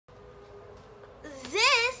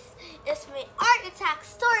is my Art Attack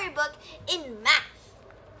storybook in math.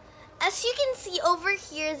 As you can see over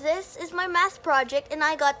here, this is my math project and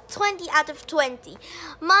I got 20 out of 20.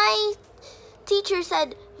 My teacher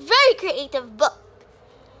said, very creative book.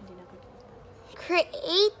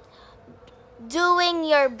 Create doing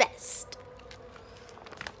your best.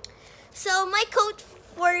 So my quote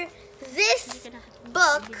for this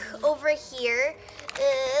book over here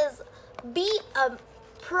is, be a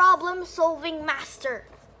problem-solving master.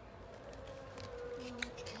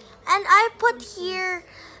 And I put here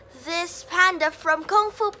this panda from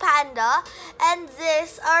Kung Fu Panda, and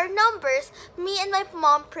these are numbers me and my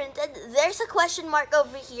mom printed. There's a question mark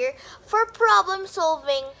over here for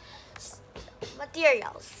problem-solving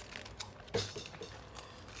materials.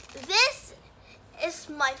 This is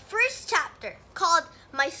my first chapter called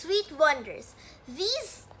My Sweet Wonders.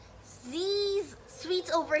 These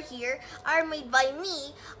sweets over here are made by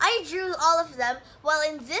me. I drew all of them, while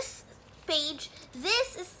in this page,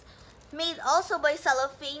 this is made also by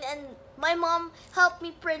cellophane, and my mom helped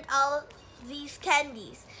me print all these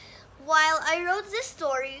candies. While I wrote this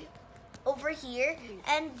story over here,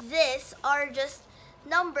 and this are just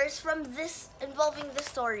numbers from this involving the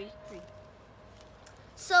story.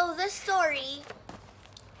 So this story,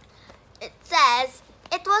 it says,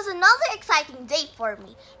 it was another exciting day for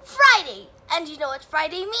me. Friday! And you know what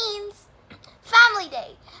Friday means? Family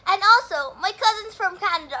Day. And also, my cousins from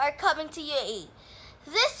Canada are coming to UAE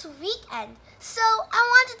this weekend. So,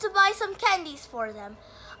 I wanted to buy some candies for them.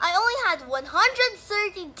 I only had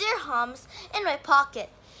 130 dirhams in my pocket.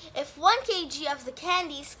 If 1 kg of the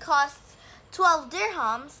candies costs 12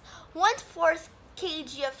 dirhams, 1/4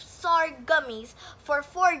 kg of sour gummies for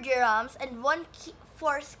 4 dirhams, and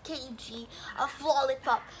 1/4 kg of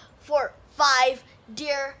lollipop for 5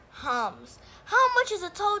 dirhams. How much is the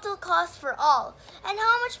total cost for all? And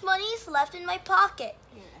how much money is left in my pocket?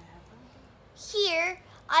 Here,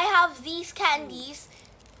 I have these candies.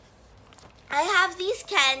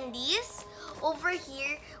 Over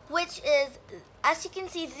here, which is, as you can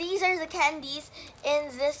see, these are the candies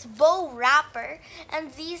in this bow wrapper,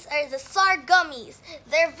 and these are the sour gummies.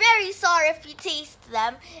 They're very sour if you taste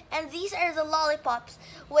them, and these are the lollipops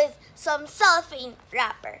with some cellophane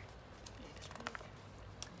wrapper.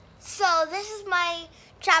 So this is my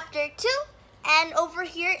chapter 2, and over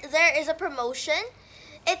here there is a promotion.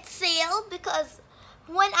 It's sale because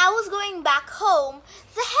when I was going back home,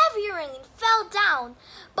 the heavy rain fell down.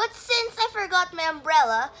 But since I forgot my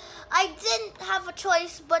umbrella, I didn't have a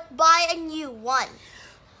choice but buy a new one.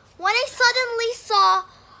 When I suddenly saw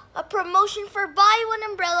a promotion for buy one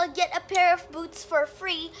umbrella, get a pair of boots for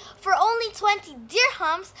free for only 20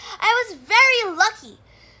 dirhams, I was very lucky.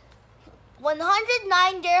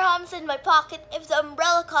 109 dirhams in my pocket if the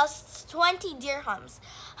umbrella costs 20 dirhams.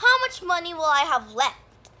 How much money will I have left?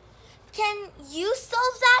 Can you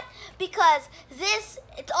solve that? Because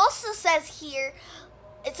it also says here,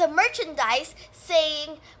 it's a merchandise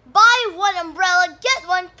saying, buy one umbrella, get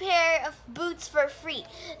 1 pair of boots for free.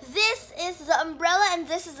 This is the umbrella and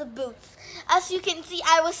this is the boots. As you can see,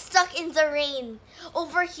 I was stuck in the rain.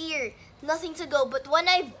 Over here, nothing to go. But when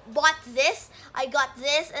I bought this, I got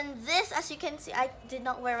this and this. As you can see, I did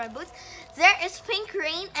not wear my boots. There is pink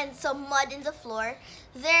rain and some mud in the floor.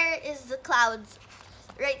 There is the clouds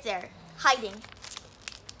right there, hiding.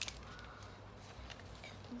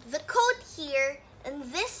 The quote here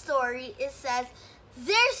in this story, it says,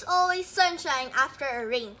 there's always sunshine after a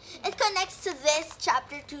rain. It connects to this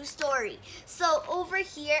chapter 2 story. So over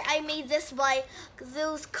here, I made this by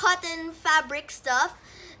those cotton fabric stuff.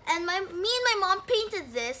 And me and my mom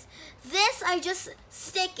painted this. This, I just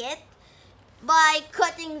stick it by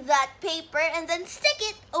cutting that paper and then stick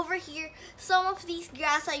it over here. Some of these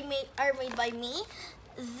grass are made by me.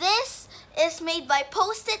 This is made by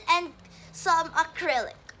Post-it and some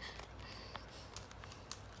acrylic.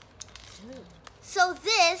 So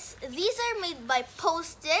these are made by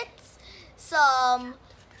Post-its, some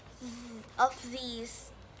of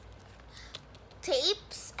these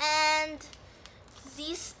tapes, and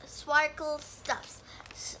these sparkle stuffs.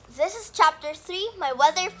 This is chapter 3, my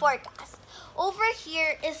weather forecast. Over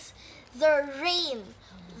here is the rain,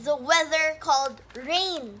 the weather called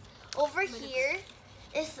rain. Over here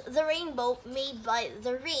is the rainbow made by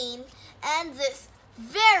the rain, and this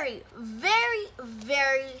very, very,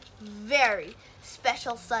 very, very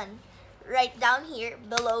special sun right down here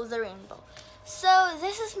below the rainbow. So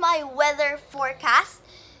this is my weather forecast.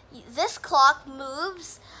 This clock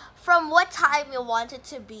moves from what time you want it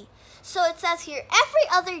to be. So it says here, every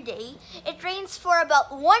other day, it rains for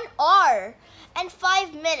about 1 hour and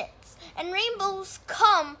 5 minutes. And rainbows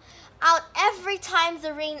come out every time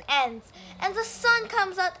the rain ends, and the sun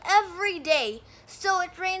comes out every day. So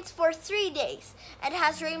it rains for 3 days and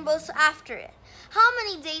has rainbows after it. How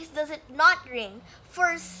many days does it not rain?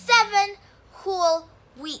 For 7 whole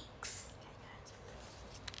weeks.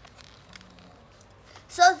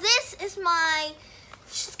 So this is my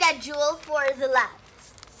schedule for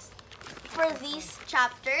these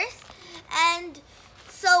chapters. And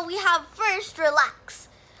so we have first relax.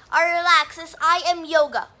 Our relax is I am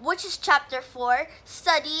yoga, which is chapter 4.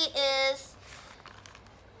 Study is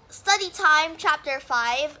study time, chapter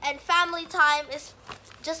 5, and family time is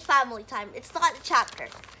just family time. It's not a chapter.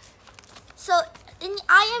 So in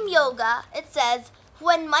I am yoga, it says,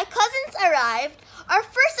 when my cousins arrived, our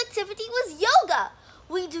first activity was yoga.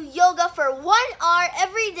 We do yoga for 1 hour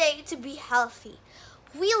every day to be healthy.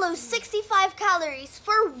 We lose 65 calories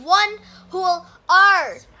for 1 whole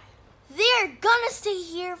hour. They're gonna stay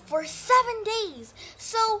here for 7 days.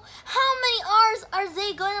 So how many hours are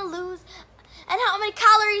they gonna lose? And how many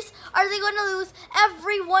calories are they gonna lose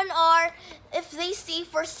every 1 hour if they stay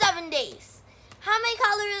for 7 days? How many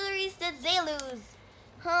calories did they lose?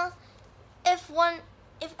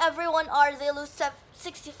 If every 1 hour they lose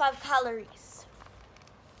 65 calories.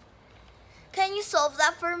 Can you solve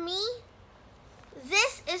that for me?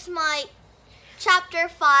 This is my chapter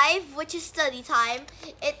 5, which is study time.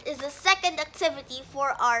 It is the second activity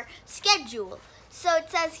for our schedule. So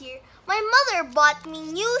it says here, my mother bought me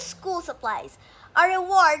new school supplies, a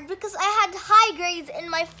reward because I had high grades in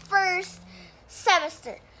my first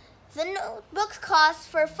semester. The notebooks cost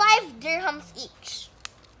for 5 dirhams each.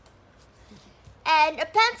 And a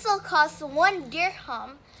pencil costs 1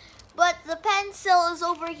 dirham, but the pencil is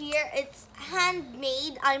over here. It's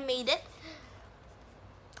handmade. I made it.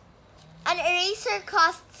 An eraser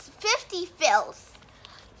costs 50 fils.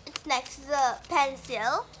 It's next to the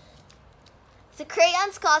pencil. The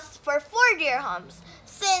crayons cost for 4 dirhams,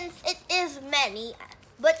 since it is many.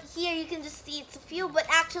 But here you can just see it's a few, but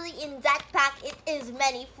actually in that pack it is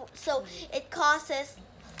many. So it costs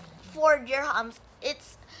 4 dirhams.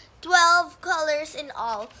 It's 12 colors in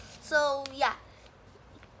all. So yeah.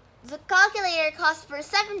 The calculator costs for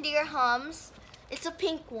 7 dirhams. It's a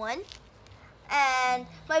pink one. And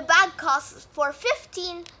my bag costs for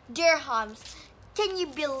 15 dirhams. Can you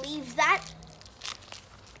believe that?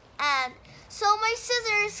 And so my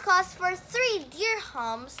scissors cost for 3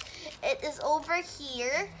 dirhams. It is over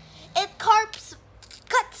here. It cuts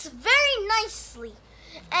very nicely.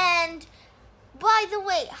 And by the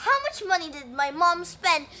way, how much money did my mom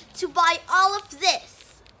spend to buy all of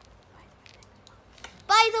this?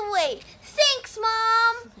 By the way, thanks,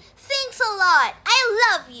 Mom. Thanks a lot.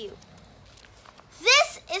 I love you.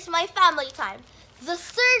 This is my family time, the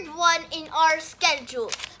third one in our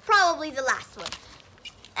schedule, probably the last one.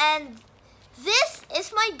 And this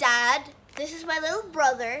is my dad, this is my little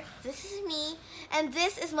brother, this is me, and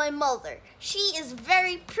this is my mother. She is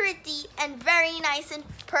very pretty and very nice in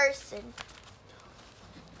person.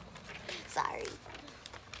 Sorry.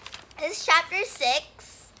 This is chapter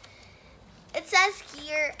 6. It says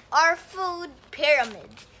here, our food pyramid.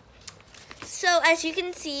 So as you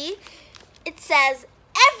can see, it says,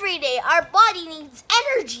 every day our body needs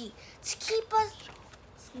energy to keep us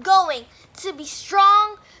going, to be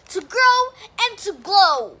strong, to grow, and to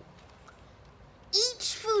glow.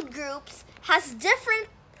 Each food group has different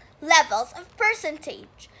levels of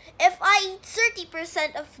percentage. If I eat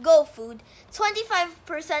 30% of Go food,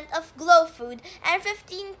 25% of Glow food, and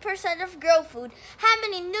 15% of Grow food, how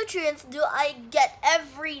many nutrients do I get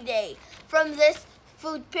every day from this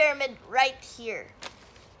food pyramid right here?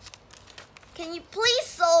 Can you please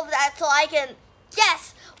solve that so I can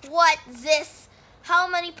guess how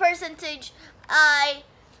many percentage I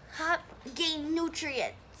gain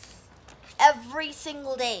nutrients every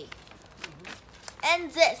single day?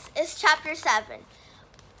 And this is chapter 7.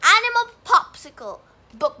 Animal popsicle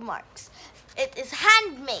bookmarks. It is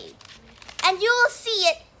handmade. And you will see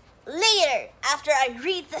it later after I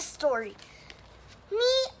read the story.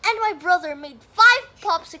 Me and my brother made 5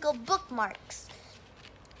 popsicle bookmarks.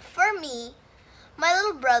 For me, my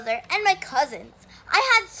little brother, and my cousins.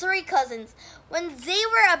 I had 3 cousins. When they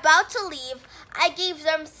were about to leave, I gave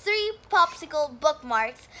them 3 popsicle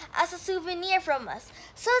bookmarks as a souvenir from us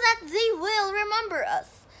so that they will remember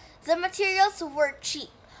us. The materials were cheap,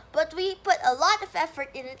 but we put a lot of effort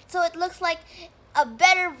in it so it looks like a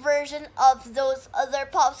better version of those other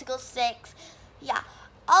popsicle sticks. Yeah,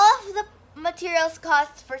 all of the materials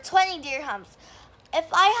cost for 20 dirhams. If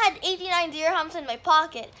I had 89 dirhams in my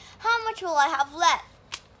pocket, how much will I have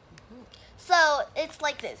left? So it's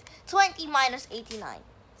like this, 20 minus 89.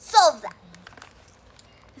 Solve that.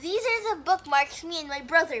 these are the bookmarks me and my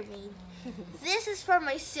brother made. This is for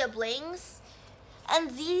my siblings,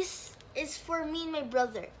 and this is for me and my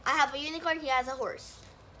brother. I have a unicorn, he has a horse.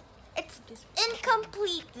 It's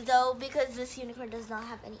incomplete though because this unicorn does not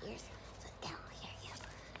have any ears. So down here, yeah.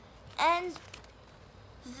 And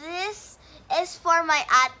this is for my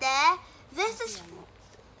ate. This is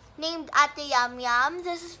named Ate Yam Yam.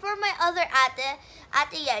 This is for my other ate,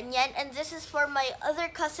 Ate Yan Yan, and this is for my other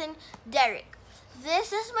cousin, Derek.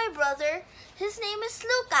 This is my brother. His name is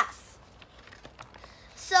Lucas.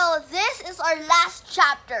 So this is our last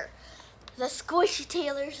chapter, the Squishy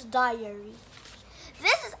Taylor's Diary.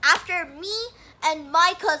 This is after me and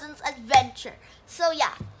my cousin's adventure. So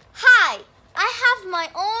yeah, hi, I have my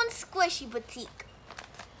own squishy boutique.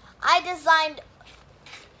 I designed,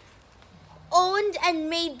 owned, and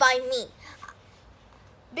made by me.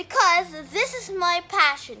 Because this is my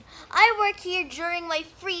passion. I work here during my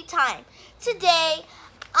free time. Today,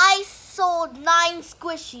 I sold 9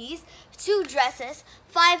 squishies, 2 dresses,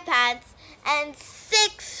 5 pants, and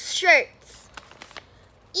 6 shirts.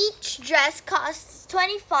 Each dress costs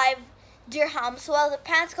 25 dirhams, while the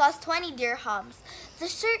pants cost 20 dirhams. The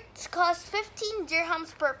shirts cost 15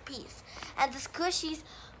 dirhams per piece, and the squishies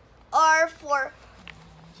are for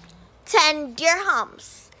 10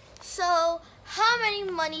 dirhams. So, how many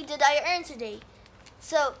money did I earn today?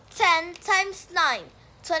 So, 10 times 9,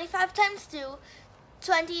 25 times 2,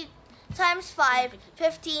 20 times 5,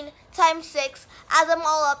 15 times 6. Add them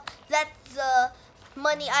all up. That's the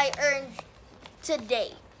money I earned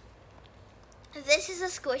today. This is the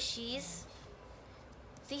squishies.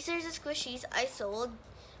 These are the squishies I sold.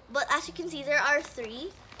 But as you can see, there are 3.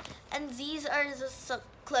 And these are the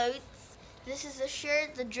clothes. This is the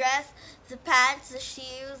shirt, the dress, the pants, the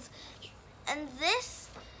shoes. And this,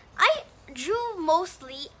 I drew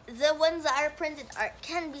mostly the ones that are printed art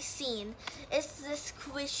can be seen. It's the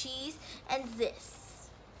squishies and this.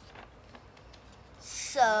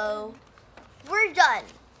 So, we're done.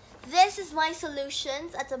 This is my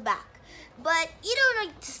solutions at the back. But you don't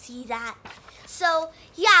need to see that. So,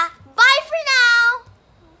 yeah,